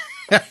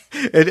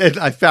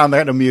 I found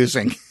that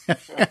amusing.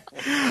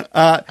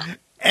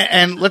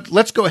 And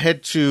let's go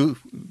ahead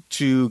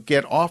to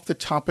get off the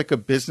topic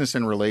of business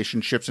and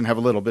relationships and have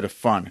a little bit of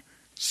fun.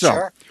 So,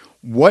 sure.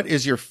 What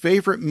is your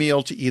favorite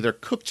meal to either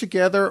cook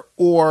together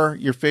or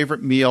your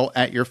favorite meal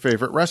at your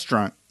favorite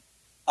restaurant?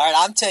 All right,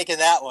 I'm taking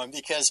that one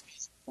because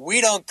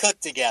we don't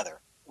cook together.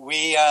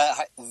 We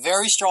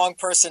very strong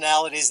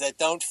personalities that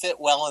don't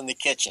fit well in the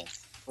kitchen.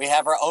 We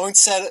have our own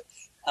set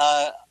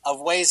of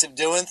ways of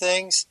doing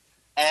things,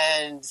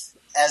 and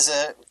as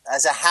a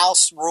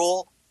house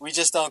rule, we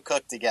just don't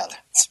cook together.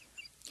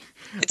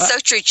 It's so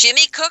true.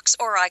 Jimmy cooks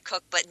or I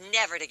cook, but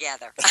never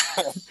together.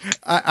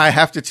 I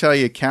have to tell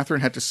you,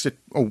 Catherine had to sit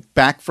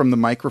back from the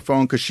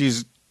microphone because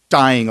she's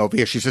dying over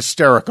here. She's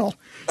hysterical.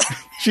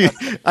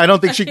 I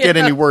don't think she'd get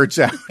any words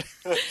out.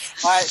 All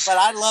right, but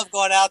I love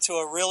going out to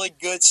a really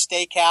good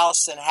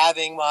steakhouse and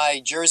having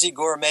my Jersey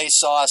Gourmet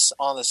sauce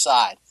on the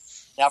side.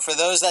 Now, for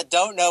those that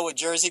don't know what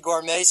Jersey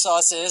Gourmet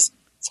sauce is,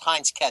 it's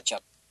Heinz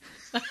ketchup.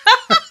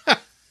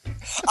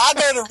 I'll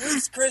go to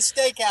Ruth's Chris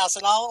Steakhouse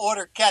and I'll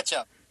order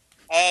ketchup,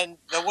 and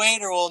the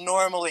waiter will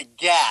normally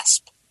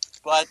gasp.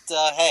 But,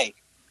 hey,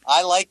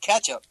 I like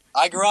ketchup.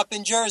 I grew up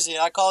in Jersey,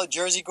 and I call it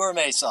Jersey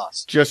Gourmet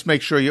sauce. Just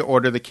make sure you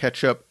order the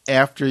ketchup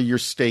after your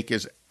steak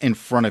is in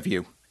front of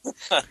you.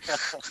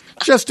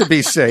 Just to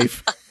be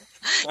safe.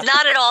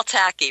 Not at all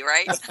tacky,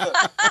 right?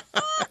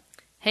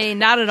 Hey,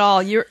 not at all.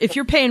 If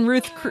you're paying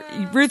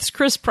Ruth's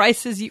Chris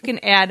prices, you can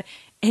add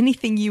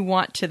anything you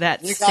want to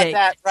that steak. You got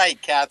that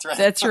right, Catherine.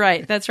 That's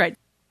right. That's right.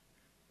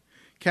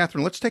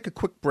 Catherine, let's take a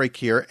quick break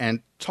here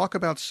and talk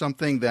about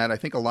something that I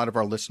think a lot of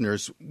our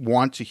listeners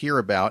want to hear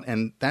about,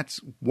 and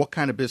that's what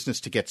kind of business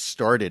to get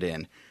started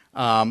in.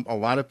 A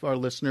lot of our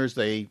listeners,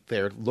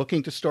 they're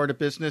looking to start a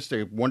business.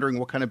 They're wondering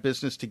what kind of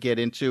business to get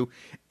into,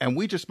 and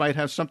we just might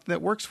have something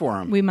that works for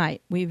them. We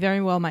might. We very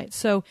well might.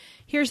 So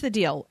here's the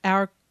deal.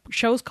 Our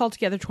show is called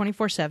Together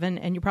 24/7,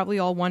 and you're probably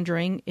all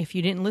wondering, if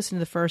you didn't listen to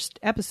the first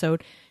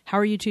episode, how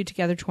are you two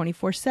together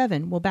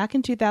 24/7? Well, back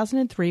in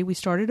 2003, we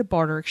started a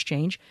barter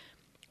exchange.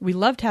 We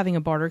loved having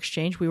a barter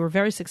exchange. We were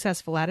very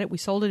successful at it. We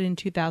sold it in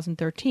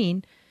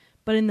 2013.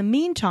 But in the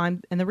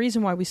meantime, and the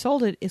reason why we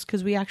sold it is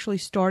because we actually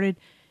started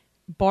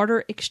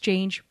barter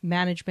exchange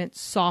management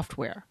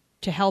software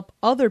to help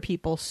other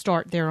people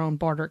start their own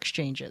barter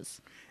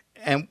exchanges.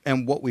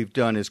 And what we've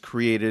done is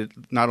created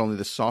not only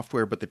the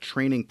software, but the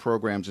training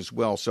programs as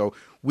well. So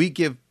we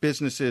give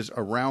businesses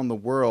around the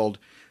world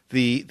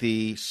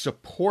the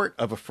support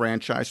of a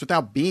franchise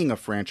without being a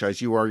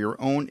franchise. You are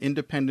your own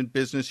independent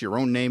business, your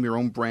own name, your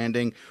own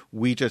branding.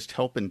 We just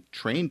help and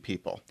train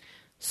people.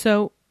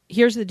 So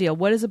here's the deal.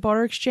 What is a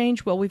barter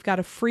exchange? Well, we've got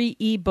a free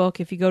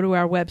ebook. If you go to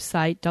our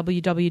website,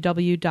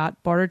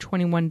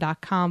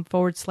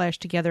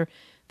 www.barter21.com/together,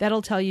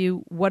 that'll tell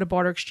you what a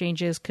barter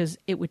exchange is, because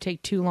it would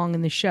take too long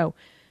in the show.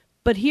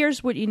 But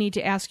here's what you need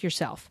to ask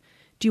yourself.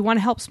 Do you want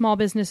to help small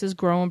businesses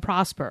grow and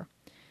prosper?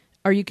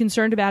 Are you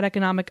concerned about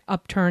economic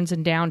upturns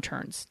and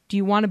downturns? Do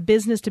you want a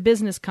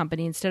business-to-business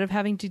company? Instead of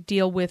having to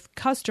deal with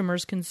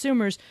customers,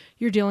 consumers,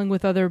 you're dealing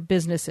with other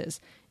businesses.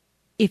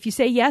 If you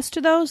say yes to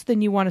those,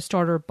 then you want to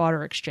start a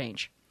barter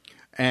exchange.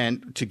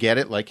 And to get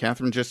it, like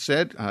Catherine just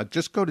said,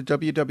 just go to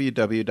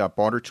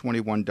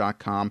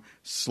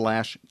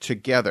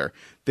www.barter21.com/together.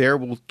 There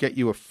we'll get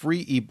you a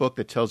free ebook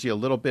that tells you a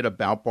little bit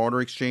about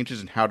barter exchanges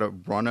and how to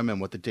run them and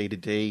what the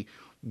day-to-day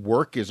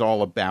work is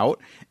all about.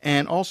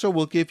 And also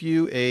we'll give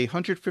you a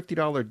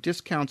 $150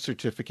 discount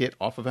certificate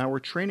off of our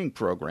training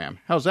program.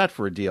 How's that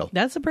for a deal?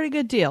 That's a pretty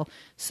good deal.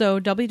 So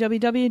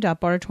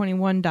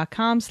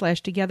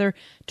www.barter21.com/together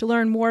to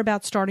learn more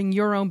about starting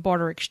your own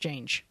barter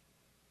exchange.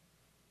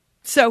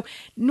 So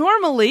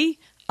normally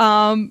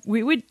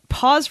we would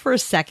pause for a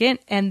second,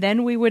 and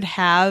then we would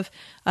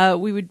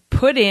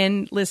put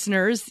in,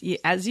 listeners,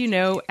 as you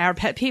know, our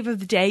pet peeve of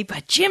the day.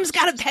 But Jim's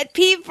got a pet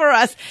peeve for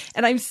us,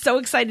 and I'm so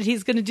excited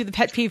he's going to do the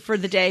pet peeve for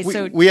the day.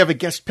 We have a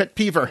guest pet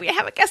peever. We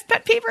have a guest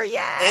pet peever,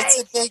 yay!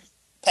 It's a big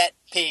pet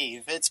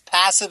peeve. It's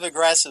passive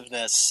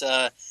aggressiveness.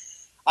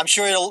 I'm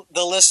sure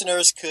the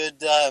listeners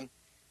could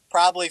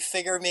probably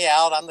figure me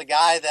out. I'm the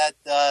guy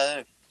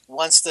that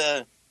wants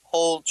to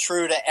hold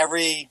true to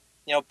every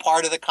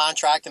part of the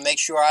contract and make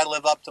sure I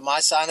live up to my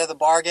side of the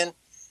bargain.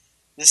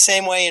 The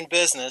same way in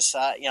business,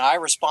 I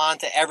respond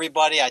to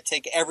everybody. I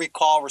take every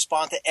call,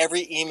 respond to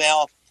every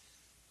email,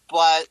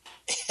 but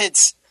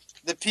it's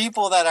the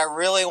people that I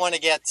really want to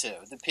get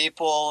to, the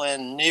people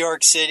in New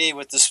York City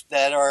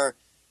that are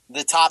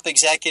the top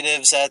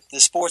executives at the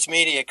sports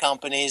media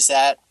companies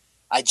that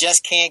I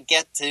just can't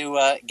get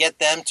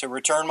them to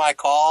return my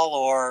call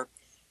or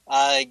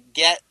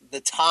get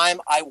the time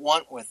I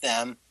want with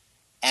them.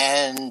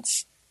 And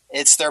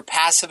it's their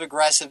passive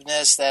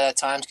aggressiveness that at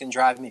times can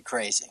drive me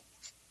crazy.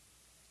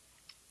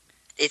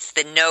 It's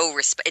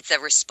it's a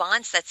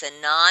response that's a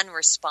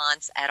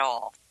non-response at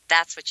all.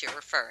 That's what you're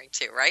referring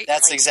to, right?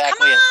 That's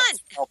exactly it.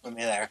 That's helping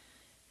me there.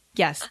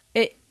 Yes.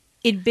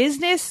 In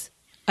business,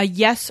 a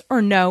yes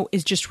or no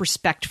is just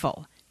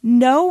respectful.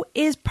 No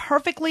is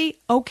perfectly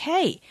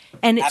okay.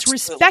 And it's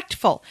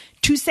respectful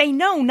to say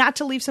no, not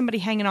to leave somebody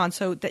hanging on.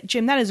 So,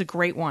 Jim, that is a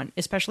great one,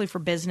 especially for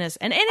business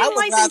and in life in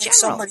general. I would rather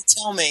somebody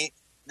tell me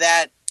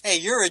that, hey,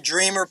 you're a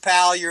dreamer,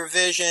 pal. Your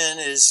vision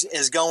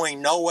is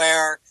going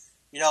nowhere.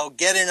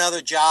 Get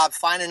another job,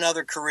 find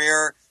another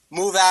career,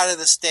 move out of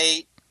the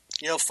state,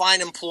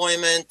 find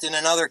employment in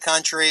another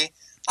country.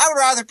 I would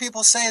rather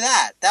people say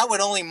that. That would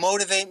only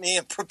motivate me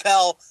and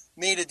propel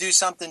me to do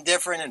something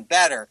different and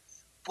better.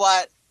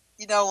 But,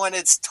 when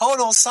it's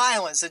total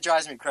silence, it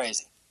drives me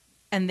crazy.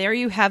 And there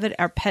you have it,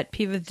 our pet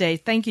peeve of the day.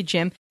 Thank you,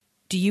 Jim.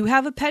 Do you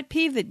have a pet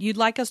peeve that you'd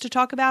like us to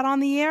talk about on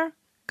the air?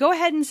 Go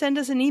ahead and send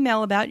us an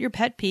email about your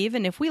pet peeve,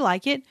 and if we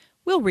like it,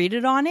 we'll read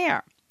it on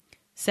air.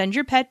 Send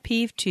your pet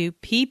peeve to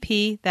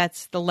PP,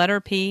 that's the letter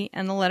P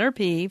and the letter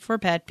P for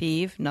pet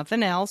peeve,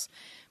 nothing else,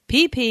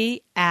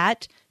 PP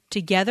at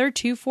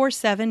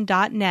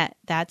together247.net.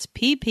 That's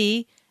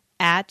PP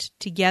at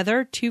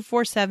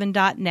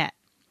together247.net.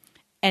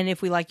 And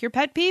if we like your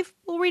pet peeve,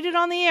 we'll read it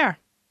on the air.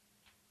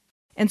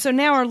 And so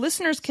now our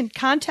listeners can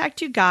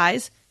contact you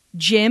guys,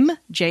 Jim,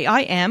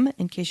 Jim,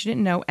 in case you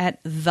didn't know,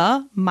 at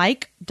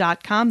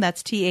themike.com.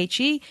 That's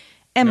TheMike.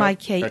 That's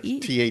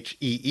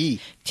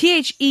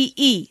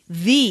THEE.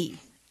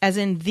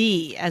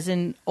 THEE, as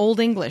in Old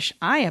English.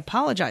 I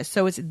apologize.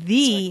 So it's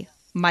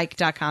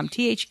themike.com.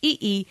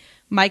 THEE,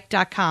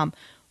 Mike.com.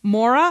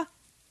 Maura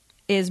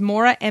is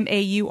Maura,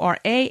 Maura,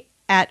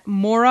 at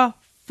Maura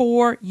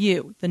for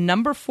You. The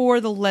number 4,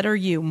 the letter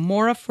U,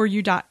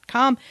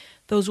 MauraForYou.com.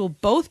 Those will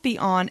both be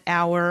on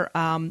our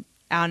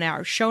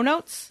show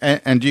notes.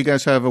 And do you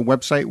guys have a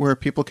website where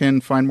people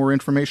can find more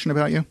information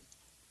about you?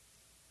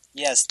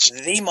 Yes,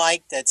 The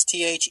Mike, that's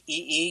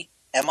TheeMike,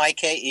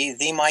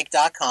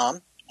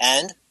 themike.com.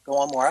 And, go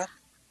on, Maura.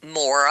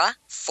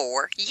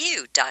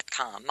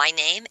 MauraForYou.com. My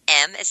name,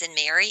 M as in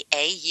Mary,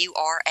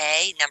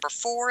 AURA, number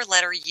 4,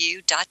 letter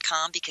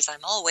U.com, because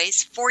I'm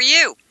always for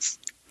you.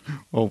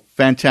 Well,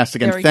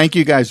 fantastic. And thank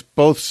you guys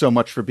both so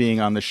much for being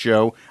on the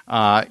show.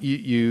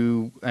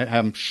 You,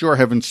 I'm sure,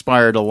 have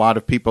inspired a lot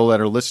of people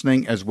that are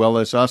listening, as well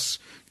as us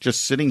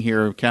just sitting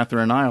here,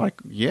 Catherine and I,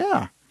 like,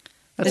 yeah,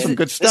 that's some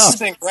good stuff. This has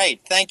been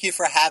great. Thank you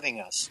for having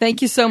us.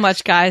 Thank you so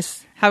much,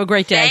 guys. Have a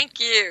great day. Thank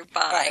you.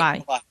 Bye.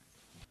 Bye. Bye.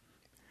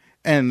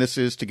 And this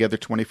is Together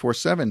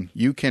 24/7.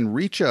 You can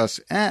reach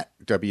us at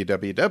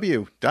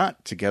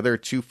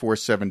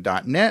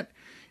www.together247.net,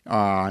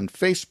 on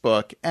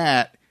Facebook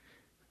at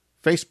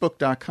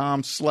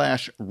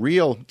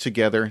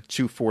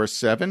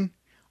facebook.com/realtogether247,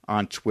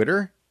 on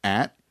Twitter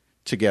at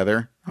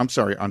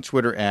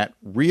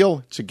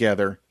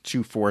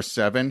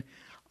realtogether247,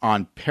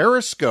 on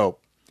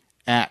Periscope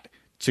at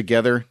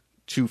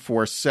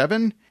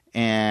together247,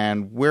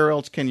 and where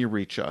else can you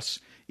reach us?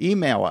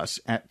 Email us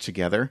at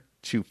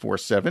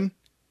together247.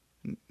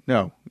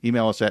 No,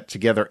 email us at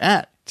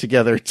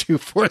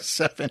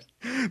together247.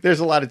 There's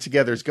a lot of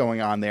togethers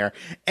going on there.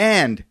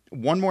 And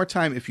one more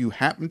time, if you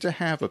happen to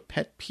have a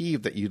pet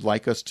peeve that you'd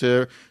like us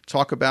to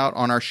talk about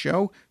on our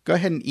show, go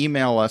ahead and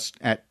email us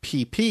at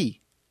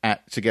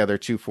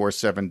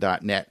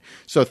pp@together247.net.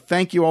 So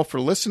thank you all for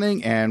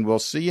listening, and we'll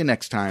see you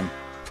next time.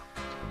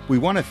 We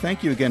want to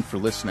thank you again for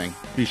listening.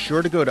 Be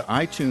sure to go to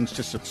iTunes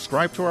to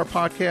subscribe to our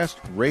podcast,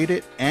 rate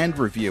it, and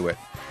review it.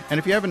 And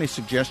if you have any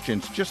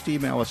suggestions, just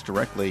email us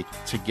directly,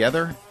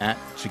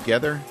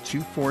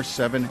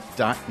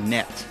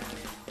 together@together247.net.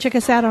 Check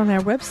us out on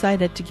our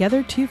website at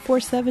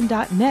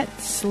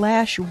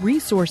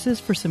together247.net/resources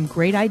for some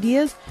great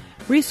ideas,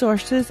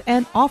 resources,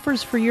 and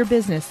offers for your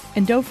business.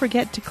 And don't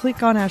forget to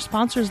click on our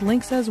sponsors'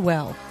 links as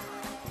well.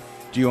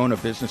 Do you own a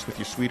business with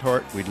your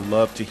sweetheart? We'd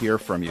love to hear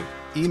from you.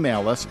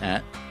 Email us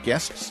at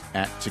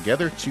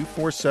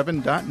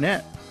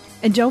guests@together247.net.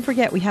 And don't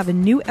forget, we have a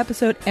new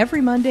episode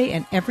every Monday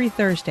and every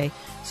Thursday.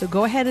 So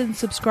go ahead and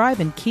subscribe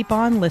and keep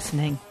on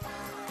listening.